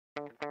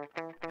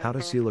How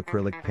to seal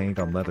acrylic paint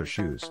on leather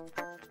shoes.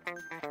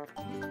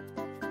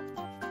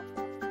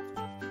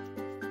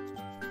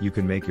 You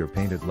can make your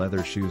painted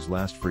leather shoes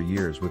last for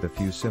years with a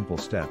few simple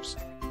steps.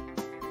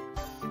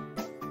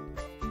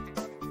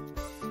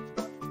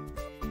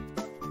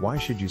 Why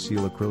should you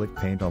seal acrylic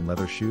paint on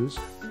leather shoes?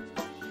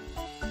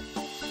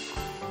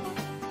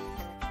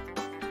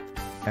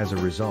 As a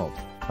result,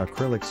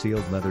 acrylic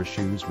sealed leather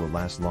shoes will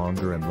last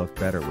longer and look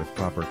better with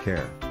proper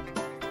care.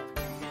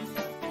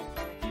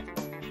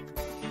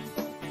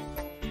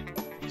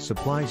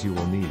 Supplies you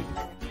will need: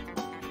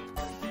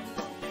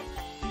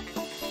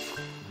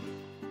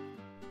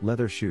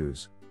 leather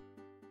shoes,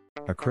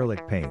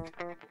 acrylic paint,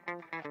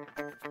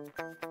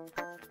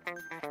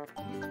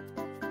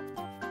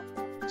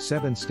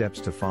 7 steps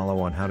to follow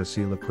on how to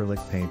seal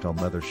acrylic paint on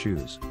leather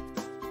shoes.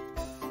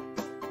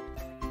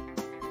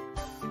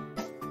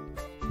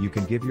 You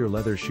can give your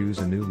leather shoes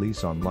a new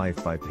lease on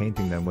life by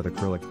painting them with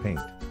acrylic paint.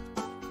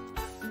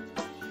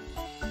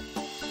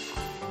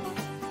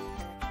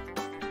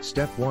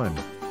 Step 1.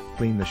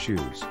 Clean the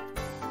shoes.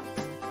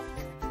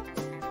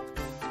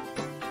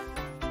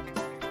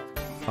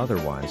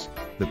 Otherwise,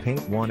 the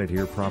paint won't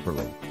adhere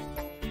properly.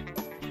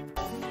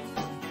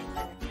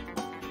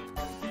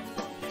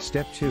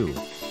 Step 2.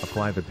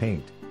 Apply the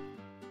paint.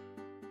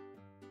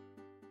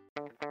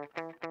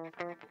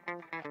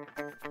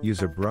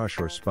 Use a brush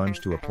or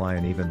sponge to apply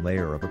an even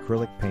layer of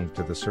acrylic paint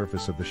to the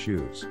surface of the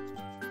shoes.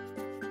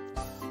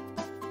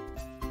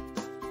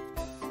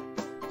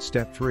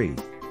 Step 3.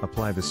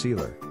 Apply the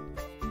sealer.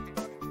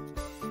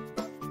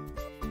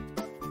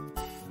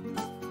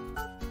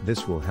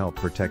 This will help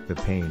protect the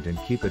paint and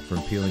keep it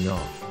from peeling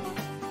off.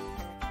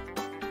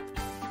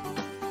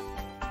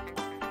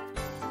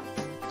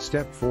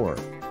 Step 4.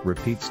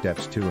 Repeat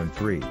steps 2 and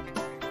 3.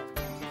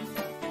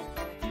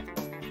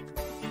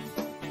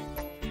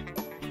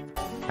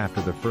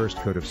 After the first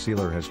coat of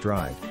sealer has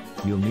dried,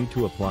 you'll need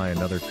to apply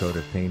another coat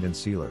of paint and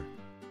sealer.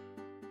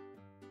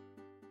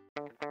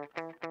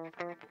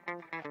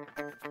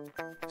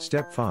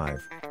 Step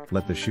 5.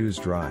 Let the shoes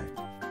dry.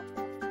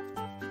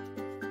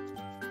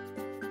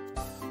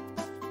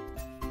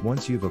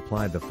 Once you've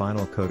applied the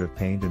final coat of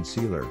paint and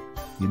sealer,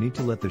 you need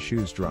to let the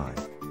shoes dry.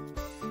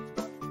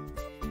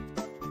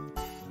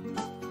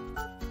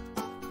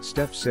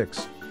 Step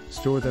 6.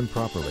 Store them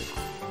properly.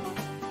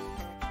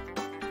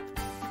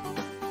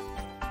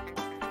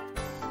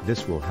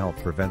 This will help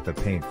prevent the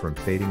paint from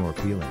fading or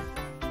peeling.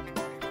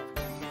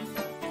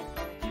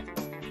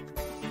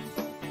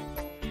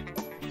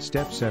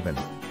 Step 7.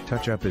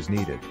 Touch up as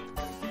needed.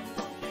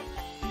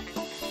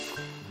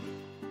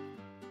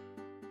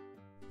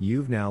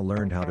 You've now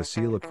learned how to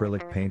seal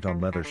acrylic paint on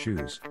leather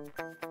shoes.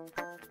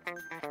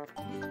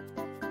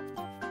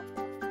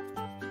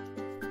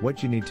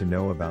 What you need to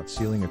know about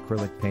sealing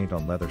acrylic paint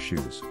on leather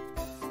shoes.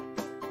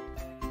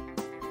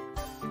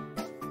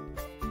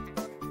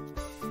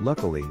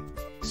 Luckily,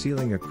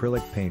 sealing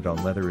acrylic paint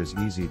on leather is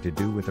easy to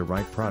do with the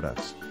right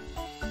products.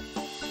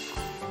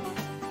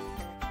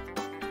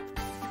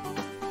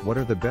 What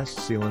are the best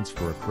sealants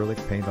for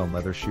acrylic paint on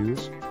leather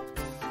shoes?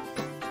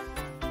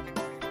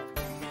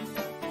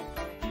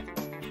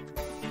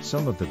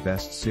 Some of the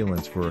best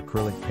sealants for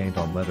acrylic paint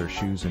on leather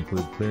shoes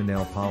include clear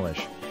nail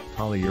polish,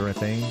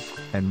 polyurethane,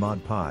 and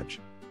Mod Podge.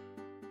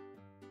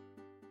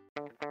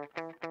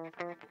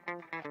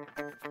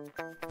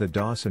 The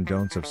do's and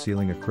don'ts of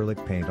sealing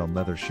acrylic paint on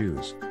leather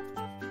shoes.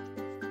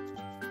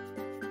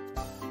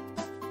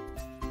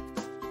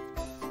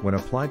 When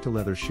applied to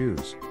leather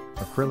shoes,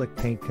 acrylic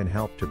paint can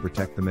help to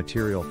protect the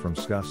material from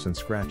scuffs and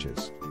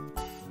scratches.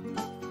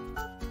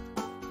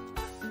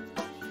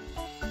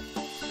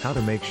 How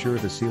to make sure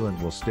the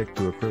sealant will stick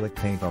to acrylic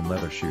paint on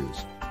leather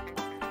shoes.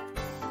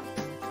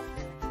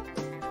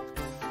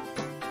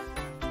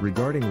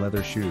 Regarding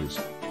leather shoes,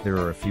 there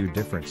are a few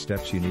different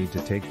steps you need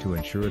to take to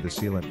ensure the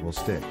sealant will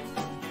stick.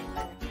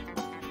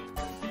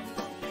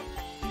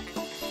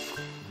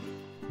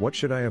 What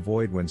should I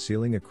avoid when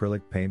sealing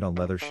acrylic paint on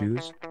leather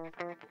shoes?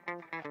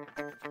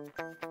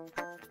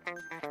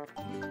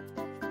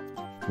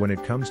 When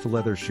it comes to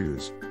leather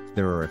shoes,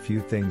 there are a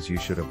few things you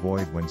should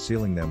avoid when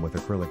sealing them with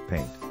acrylic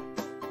paint.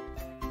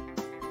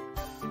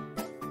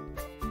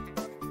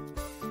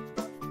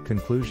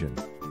 Conclusion.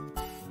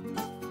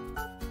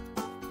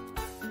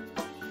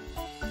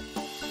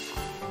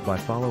 By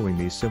following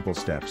these simple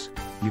steps,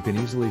 you can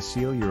easily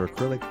seal your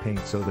acrylic paint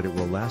so that it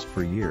will last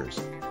for years.